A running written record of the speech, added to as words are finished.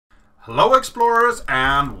Hello explorers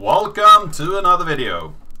and welcome to another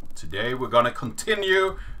video. Today we're gonna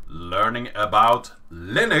continue learning about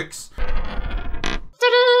Linux.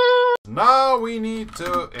 Now we need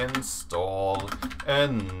to install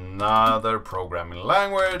another programming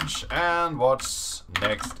language, and what's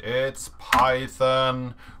next? It's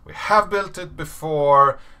Python. We have built it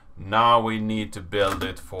before. Now we need to build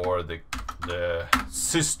it for the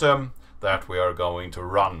system that we are going to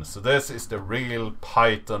run. So this is the real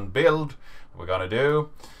Python build we're gonna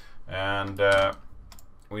do, and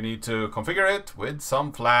we need to configure it with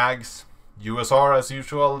some flags. USR as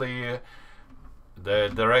usual. The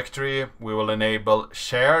directory we will enable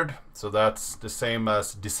shared, so that's the same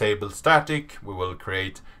as disable static. We will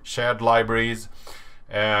create shared libraries.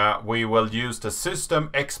 We will use the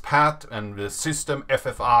system expat and the system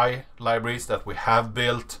FFI libraries that we have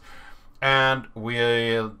built, and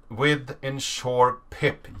we'll with ensure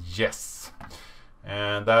pip yes,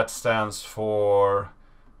 and that stands for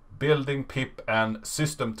building pip and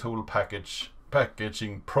system tool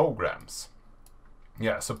packaging programs.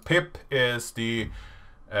 Yeah, so pip is the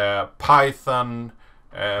Python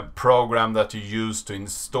program that you use to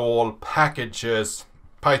install packages,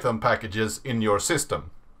 Python packages in your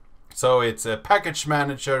system. So it's a package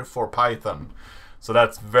manager for Python. So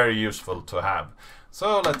that's very useful to have.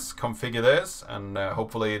 So let's configure this, and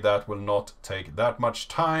hopefully that will not take that much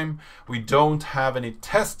time. We don't have any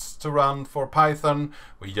tests to run for Python.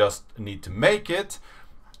 We just need to make it,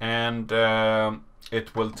 and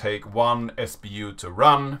it will take one SBU to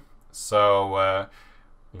run. So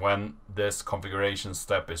when this configuration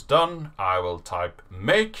step is done, I will type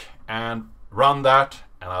make and run that,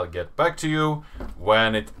 and I'll get back to you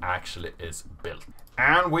when it actually is built.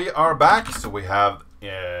 And we are back. So we have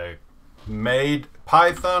made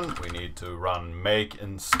Python. We need to run make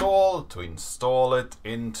install to install it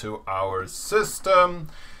into our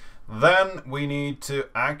system. Then we need to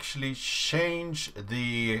actually change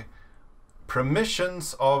the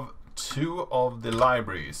permissions of two of the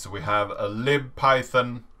libraries. So we have a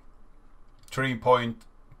libpython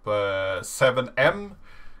 3.7m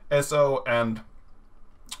so and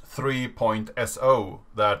 3.so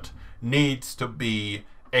that needs to be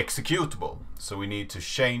executable. So we need to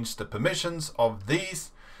change the permissions of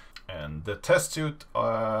these, and the test suite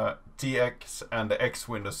TX and the X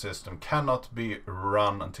Windows system cannot be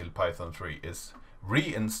run until Python 3 is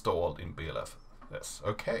reinstalled in BLF. Yes,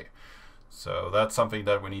 okay. So that's something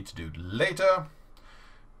that we need to do later,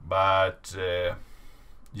 but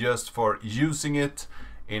just for using it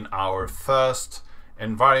in our first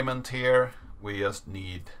environment here, we just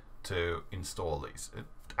need to install these. It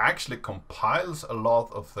actually compiles a lot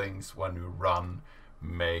of things when you run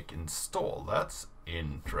make install. That's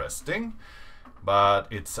interesting, but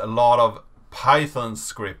it's a lot of Python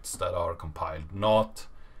scripts that are compiled, not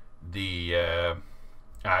the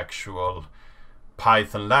actual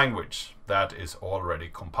Python language that is already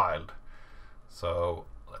compiled. So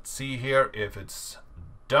let's see here if it's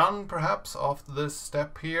done. Perhaps after this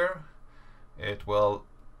step here it will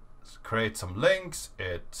create some links.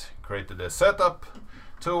 It created a setup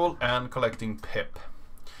tool and collecting pip.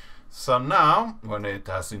 So now when it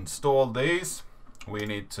has installed these, we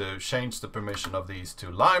need to change the permission of these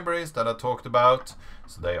two libraries that I talked about,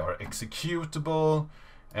 so they are executable.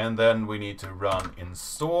 And then we need to run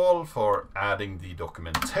install for adding the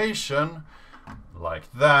documentation like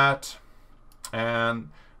that,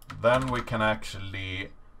 and then we can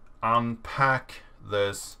actually unpack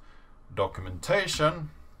this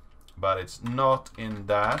documentation, but it's not in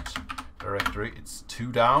that directory, it's 2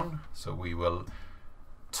 down. So we will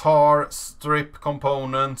tar strip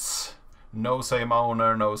components, no same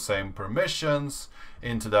owner, no same permissions,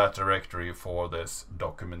 into that directory for this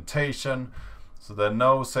documentation. So the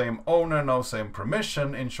no same owner, no same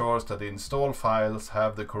permission ensures that the install files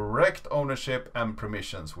have the correct ownership and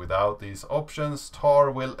permissions. Without these options, tar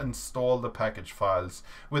will install the package files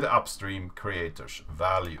with upstream creators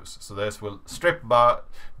values. So this will strip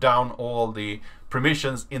down all the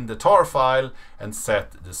permissions in the tar file and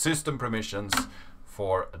set the system permissions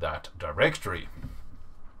for that directory.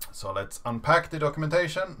 So let's unpack the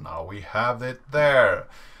documentation. Now we have it there.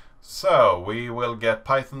 So we will get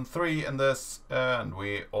Python 3 in this, and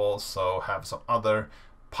we also have some other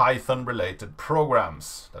Python related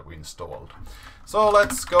programs that we installed. So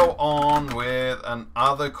let's go on with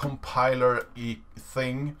another compiler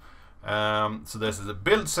thing. So this is a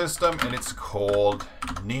build system, and it's called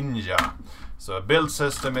Ninja. So a build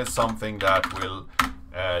system is something that will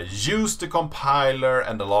use the compiler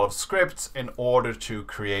and a lot of scripts in order to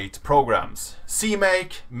create programs.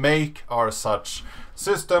 CMake, make are such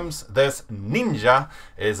systems. This Ninja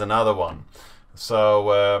is another one.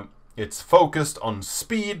 So it's focused on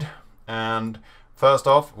speed. And first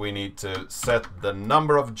off, we need to set the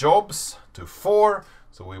number of jobs to 4.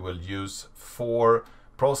 So we will use 4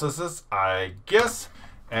 processes, I guess.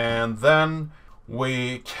 And then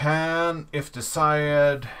we can, if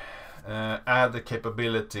desired, add the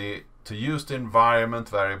capability to use the environment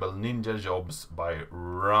variable Ninja jobs by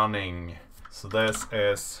running. So this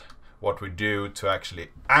is what we do to actually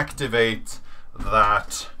activate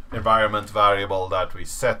that environment variable that we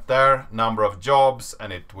set there, number of jobs,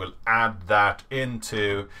 and it will add that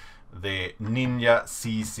into the Ninja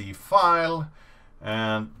CC file.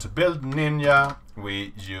 And to build Ninja,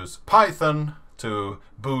 we use Python to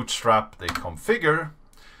bootstrap the configure.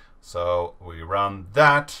 So we run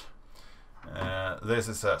that. This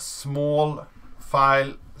is a small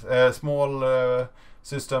file, small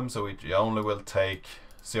system, so it only will take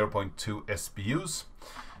 0.2 SPUs.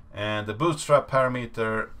 And the bootstrap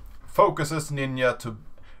parameter focuses Ninja to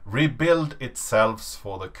rebuild itself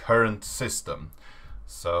for the current system.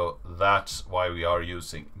 So that's why we are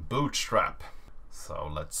using bootstrap. So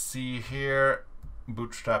let's see here.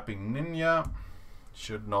 Bootstrapping Ninja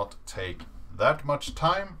should not take that much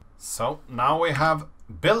time. So now we have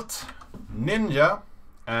built Ninja,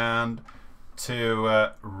 and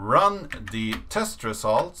to run the test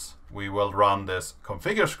results, we will run this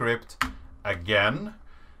configure script again.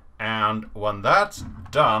 And when that's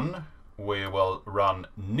done, we will run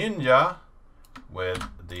Ninja with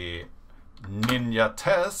the Ninja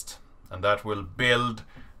test, and that will build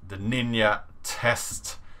the Ninja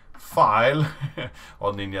test file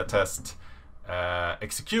or Ninja test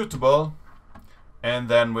executable. And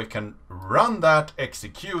then we can run that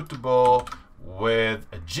executable with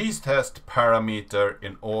a gtest parameter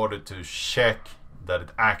in order to check that it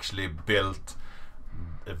actually built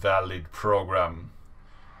a valid program.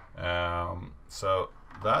 So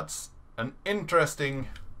that's an interesting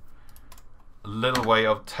little way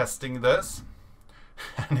of testing this.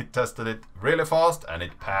 And it tested it really fast and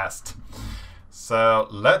it passed. So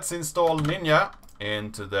let's install Ninja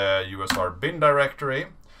into the USR bin directory.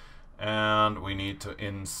 And we need to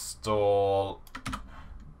install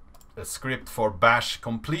a script for bash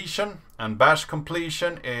completion. And bash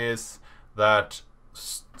completion is that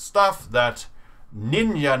stuff that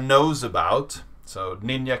Ninja knows about. So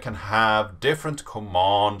Ninja can have different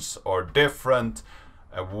commands or different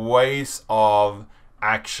ways of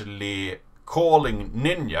actually calling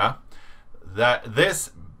Ninja. That this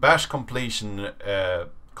bash completion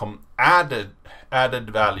added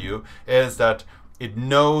value is that it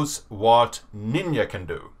knows what Ninja can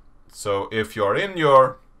do. So if you're in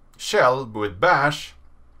your shell with bash,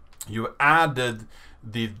 you added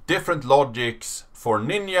the different logics for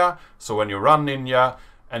Ninja. So when you run Ninja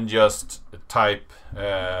and just type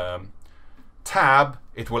tab,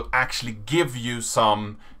 it will actually give you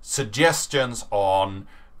some suggestions on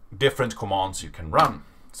different commands you can run.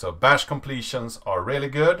 So bash completions are really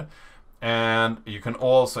good. And you can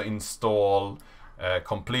also install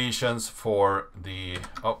completions for the,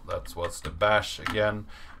 that's what's the bash again.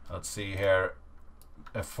 Let's see here,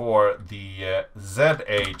 for the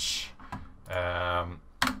ZH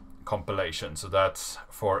compilation. So that's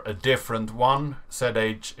for a different one.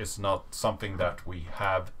 ZH is not something that we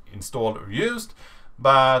have installed or used,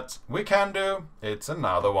 but we can do. It's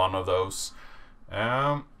another one of those.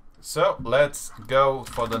 So let's go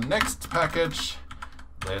for the next package.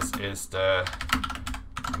 This is the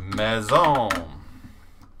meson.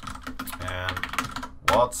 And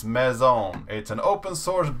what's meson? It's an open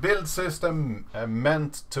source build system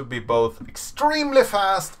meant to be both extremely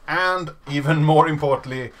fast and, even more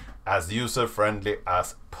importantly, as user friendly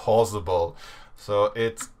as possible. So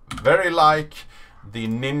it's very like the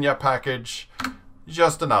Ninja package,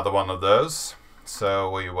 just another one of those.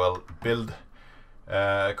 So we will build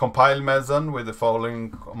compile meson with the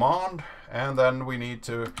following command, and then we need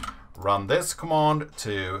to run this command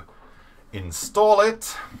to install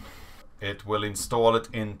it. It will install it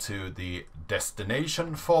into the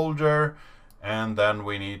destination folder, and then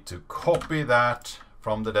we need to copy that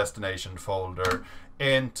from the destination folder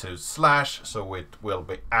into / so it will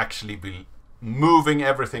actually be moving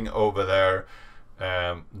everything over there,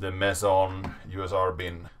 the meson USR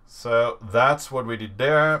bin. So that's what we did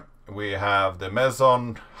there. We have the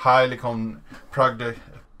meson highly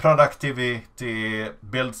productivity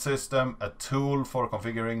build system, a tool for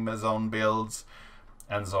configuring meson builds,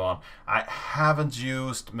 and so on. I haven't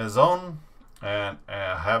used meson, and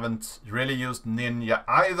I haven't really used Ninja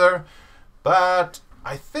either, but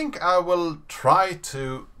I think I will try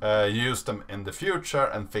to use them in the future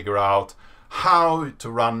and figure out how to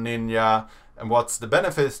run Ninja and what's the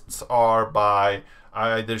benefits are by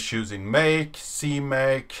either choosing make,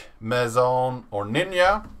 CMake, meson, or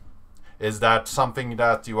Ninja. Is that something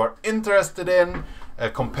that you are interested in? A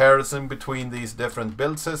comparison between these different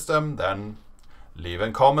build systems? Then leave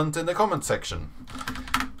a comment in the comment section.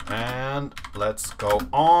 And let's go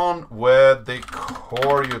on with the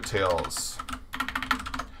Coreutils.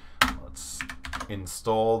 Let's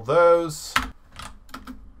install those.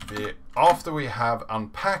 After we have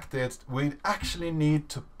unpacked it, we actually need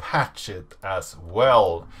to patch it as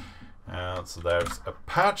well. So there's a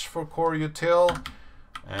patch for Coreutils,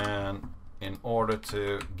 and in order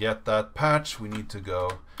to get that patch, we need to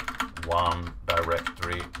go one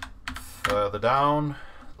directory further down,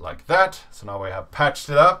 like that. So now we have patched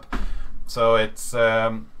it up. So it's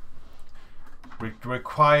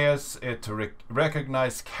requires it to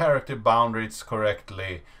recognize character boundaries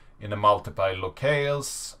correctly in the multiple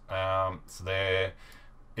locales.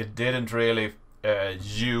 It didn't really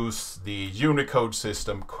use the Unicode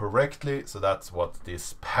system correctly, so that's what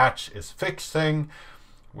this patch is fixing.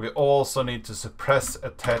 We also need to suppress a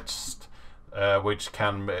text which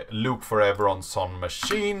can loop forever on some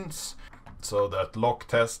machines. So that lock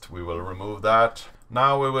test, we will remove that.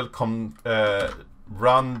 Now we will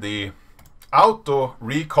run the auto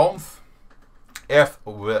reconf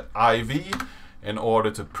FIV in order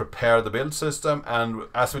to prepare the build system. And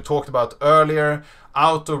as we talked about earlier,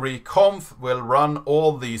 auto reconf will run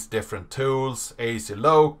all these different tools, AC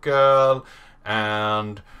local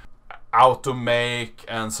and auto make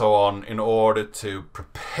and so on, in order to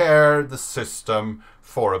prepare the system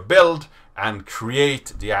for a build and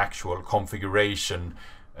create the actual configuration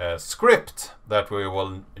script that we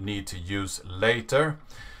will need to use later.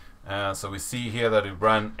 So we see here that it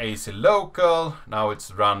ran AC local. Now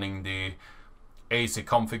it's running the AC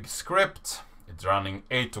config script. It's running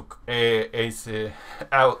AC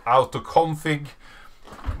auto config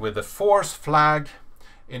with the force flag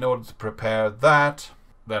in order to prepare that.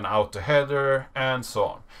 Then auto header and so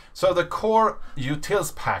on. So the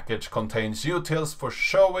Coreutils package contains utils for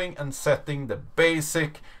showing and setting the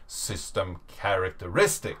basic system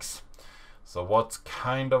characteristics. So what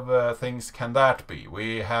kind of things can that be?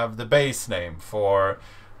 We have the base name for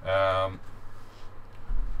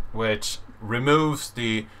which removes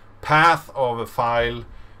the path of a file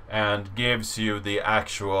and gives you the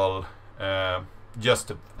actual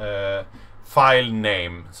just a file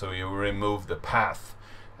name. So you remove the path.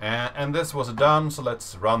 And this was done, so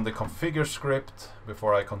let's run the configure script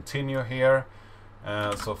before I continue here.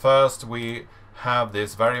 So first we have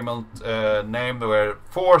this variable name where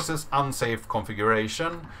forces unsafe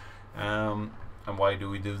configuration. And why do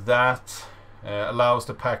we do that? Allows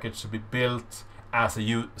the package to be built as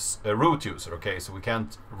a root user. Okay, so we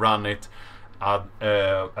can't run it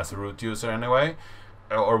as a root user anyway,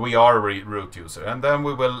 or we are a root user. And then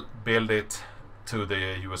we will build it to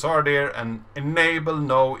the USR there and enable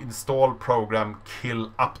no install program kill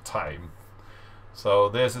uptime. So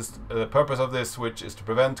this is the purpose of this switch, is to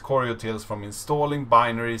prevent Coreutils from installing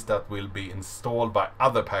binaries that will be installed by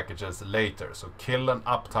other packages later. So kill and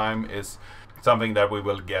uptime is something that we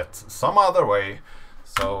will get some other way,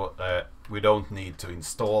 so we don't need to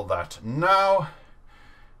install that now.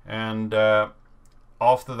 And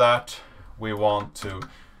after that we want to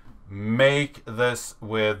make this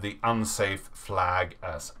with the unsafe flag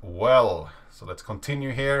as well. So let's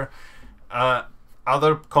continue here.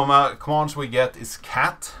 Other commands we get is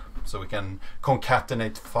cat, so we can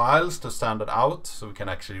concatenate files to stand it out, so we can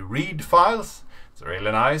actually read files. It's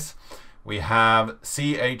really nice. We have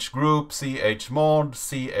chgroup, chmod,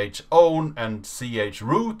 chown, and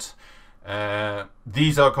chroot.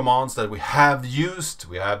 These are commands that we have used.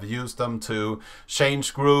 We have used them to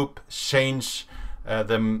change group, change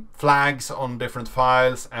the flags on different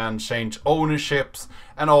files, and change ownerships,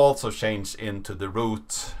 and also change into the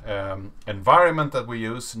root environment that we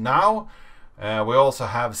use now. We also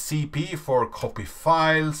have cp for copy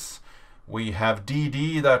files. We have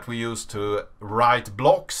dd that we use to write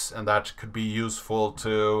blocks, and that could be useful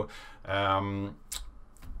to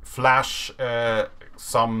flash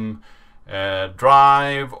some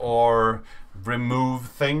drive or remove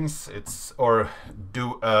things. Or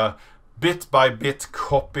do a bit-by-bit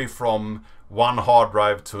copy from one hard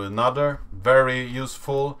drive to another. Very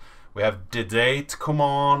useful. We have the date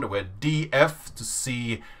command with df to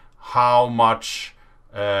see how much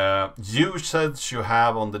usage you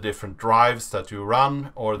have on the different drives that you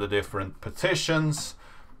run, or the different partitions.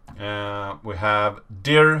 We have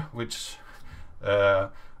dir, which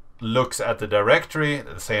looks at the directory,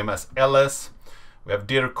 the same as ls. We have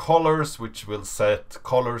dir colors, which will set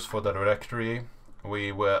colors for the directory.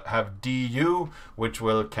 We will have du, which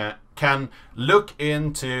will can look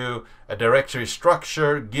into a directory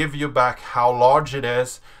structure, give you back how large it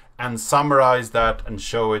is, and summarize that and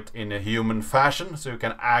show it in a human fashion, so you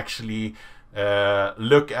can actually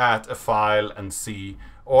look at a file and see,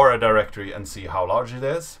 or a directory, and see how large it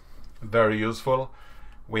is. Very useful.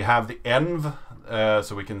 We have the env,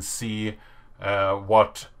 so we can see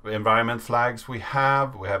what environment flags we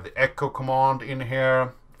have. We have the echo command in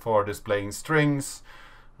here for displaying strings.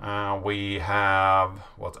 We have,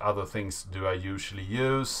 what other things do I usually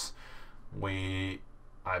use?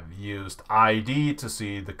 I've used ID to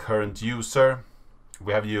see the current user.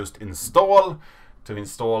 We have used install to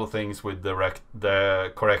install things with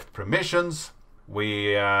the correct permissions.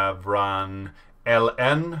 We have run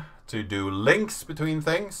ln to do links between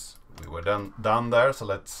things. We were done there, so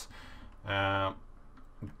let's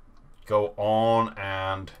go on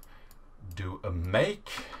and do a make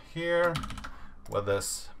here with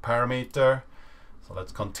this parameter. So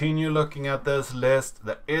let's continue looking at this list.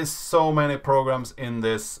 There is so many programs in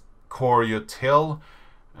this Coreutils.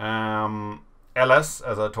 ls,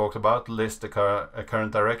 as I talked about, list a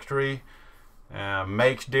current directory.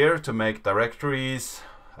 Make dir to make directories.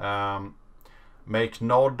 Make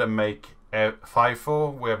node and make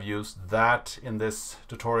FIFO. We have used that in this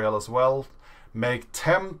tutorial as well. Make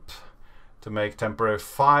temp to make temporary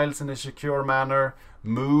files in a secure manner.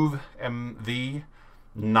 Move mv.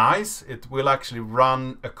 Nice, it will actually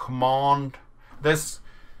run a command. This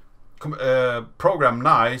program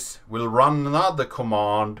nice will run another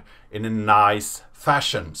command in a nice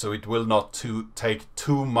fashion, so it will not take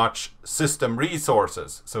too much system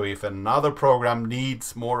resources. So if another program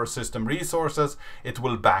needs more system resources, it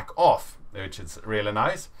will back off, which is really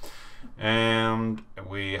nice. And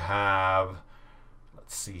we have,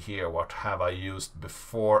 let's see here, what have I used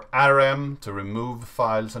before? rm to remove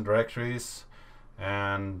files and directories.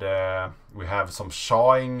 And we have some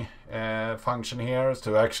showing function here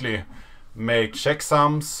to actually make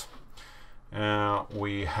checksums.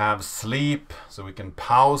 We have sleep, so we can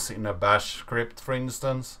pause in a bash script, for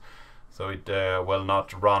instance, so it will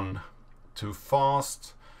not run too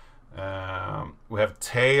fast. We have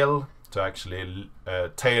tail to actually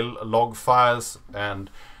tail log files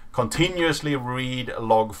and continuously read a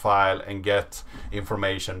log file and get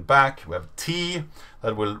information back. We have t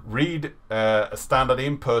that will read a standard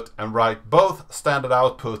input and write both standard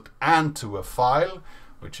output and to a file,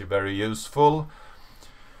 which is very useful.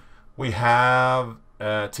 We have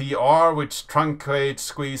tr, which truncates,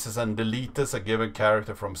 squeezes, and deletes a given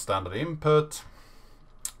character from standard input.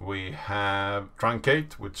 We have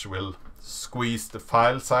truncate, which will squeeze the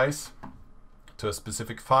file size to a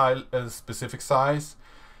specific size.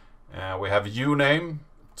 We have uname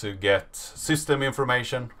to get system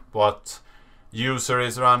information, what user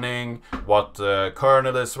is running, what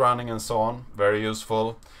kernel is running, and so on. Very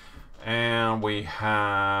useful. And we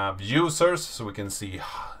have users, so we can see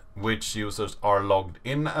which users are logged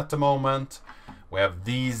in at the moment. We have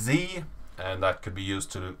dz, and that could be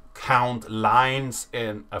used to count lines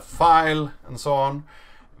in a file and so on.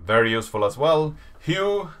 Very useful as well.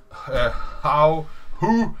 Who,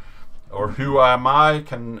 or who am I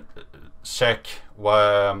can check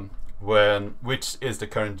which is the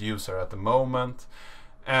current user at the moment,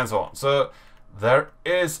 and so on. So there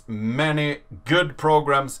is many good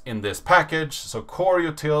programs in this package. So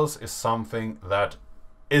Coreutils is something that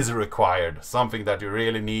is required, something that you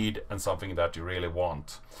really need, and something that you really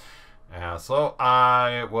want. So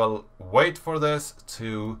I will wait for this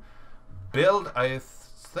to build. I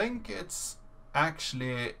think it's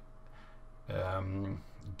actually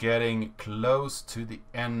getting close to the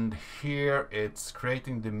end here. It's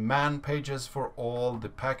creating the man pages for all the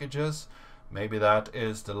packages. Maybe that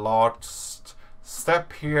is the last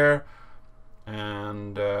step here.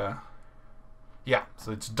 And yeah,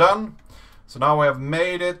 so it's done. So now we have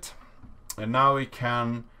made it, and now we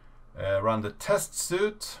can run the test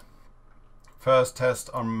suite. First tests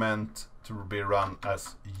are meant to be run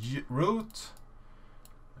as root.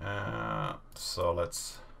 So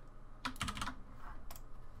let's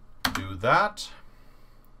do that.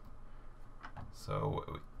 So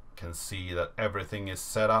we can see that everything is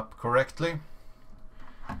set up correctly.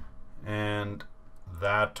 And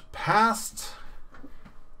that passed.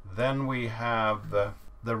 Then we have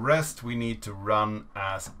the rest we need to run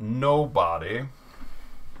as nobody.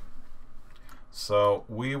 So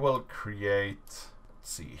we will create, let's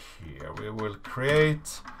see here, we will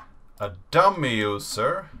create a dummy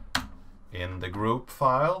user in the group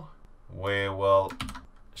file. We will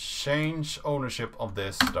change ownership of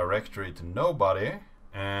this directory to nobody,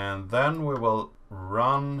 and then we will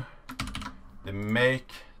run the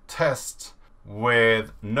make test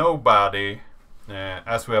with nobody,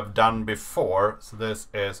 as we have done before. So this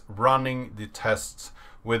is running the tests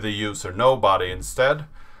with the user nobody instead,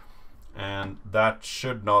 and that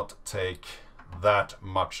should not take that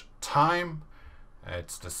much time.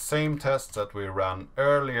 It's the same test that we ran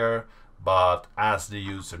earlier, but as the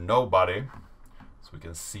user nobody, so we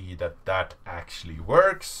can see that that actually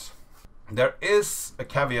works. There is a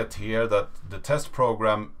caveat here that the test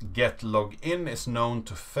program get_login is known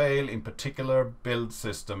to fail in particular build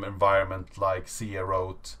system environment like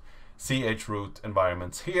chroot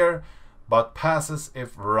environments here, but passes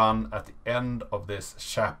if run at the end of this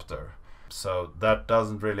chapter. So that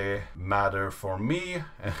doesn't really matter for me.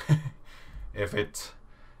 If it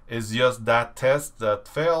is just that test that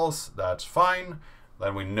fails, that's fine.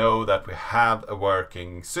 Then we know that we have a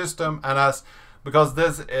working system, and because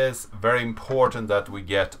this is very important that we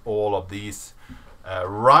get all of these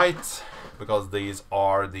right, because these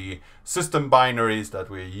are the system binaries that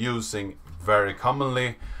we're using very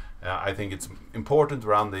commonly. I think it's important to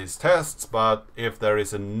run these tests, but if there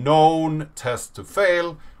is a known test to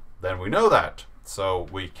fail, then we know that, so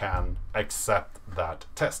we can accept that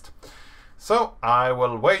test. So I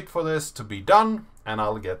will wait for this to be done and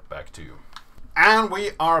I'll get back to you. And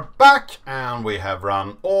we are back, and we have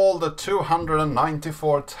run all the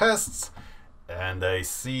 294 tests and they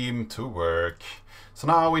seem to work. So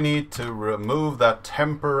now we need to remove that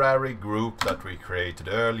temporary group that we created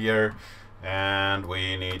earlier, and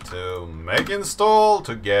we need to make install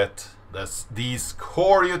to get these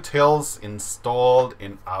Coreutils installed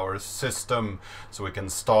in our system so we can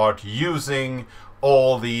start using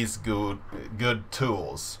all these good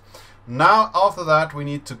tools. Now after that we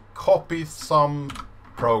need to copy some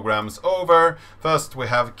programs over. First we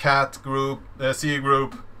have cat group, C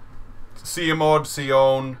group, cmod,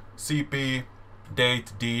 cown, cp,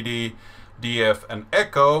 date, dd, df and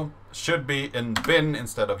echo should be in bin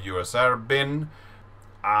instead of usr bin.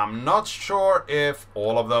 I'm not sure if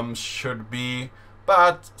all of them should be,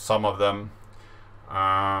 but some of them.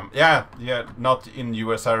 Yeah, not in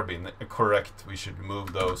usr bin, correct. We should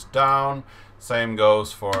move those down. Same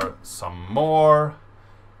goes for some more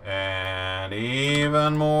and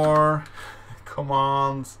even more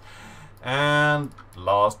commands. And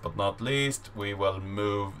last but not least, we will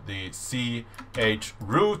move the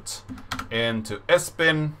chroot into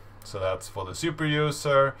sbin, so that's for the super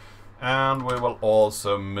user. And we will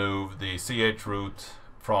also move the chroot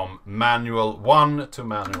from manual 1 to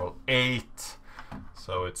manual 8.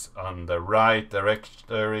 So it's on the right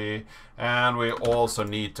directory, and we also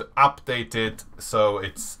need to update it so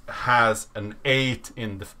it has an 8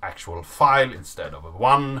 in the actual file instead of a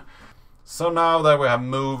 1. So now that we have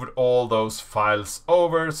moved all those files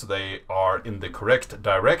over so they are in the correct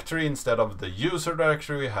directory instead of the user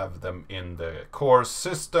directory, we have them in the core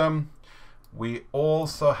system. We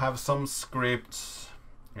also have some scripts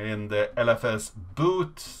in the LFS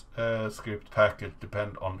boot script package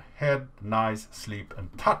depend on head, nice, sleep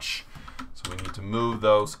and touch. So we need to move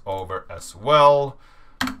those over as well.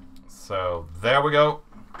 So there we go.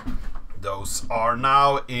 Those are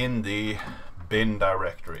now in the bin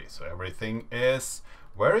directory. So everything is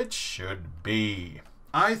where it should be.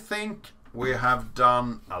 I think we have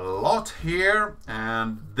done a lot here,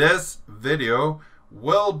 and this video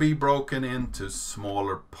will be broken into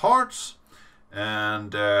smaller parts.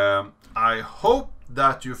 And I hope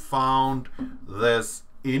that you found this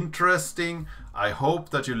interesting. I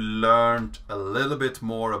hope that you learned a little bit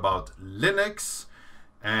more about Linux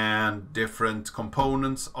and different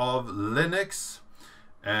components of Linux.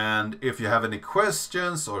 And if you have any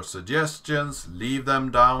questions or suggestions, leave them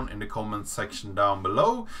down in the comment section down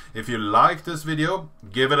below. If you like this video,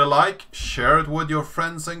 give it a like, share it with your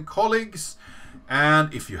friends and colleagues.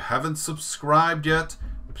 And if you haven't subscribed yet,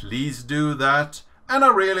 please do that. And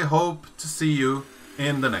I really hope to see you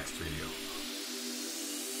in the next video.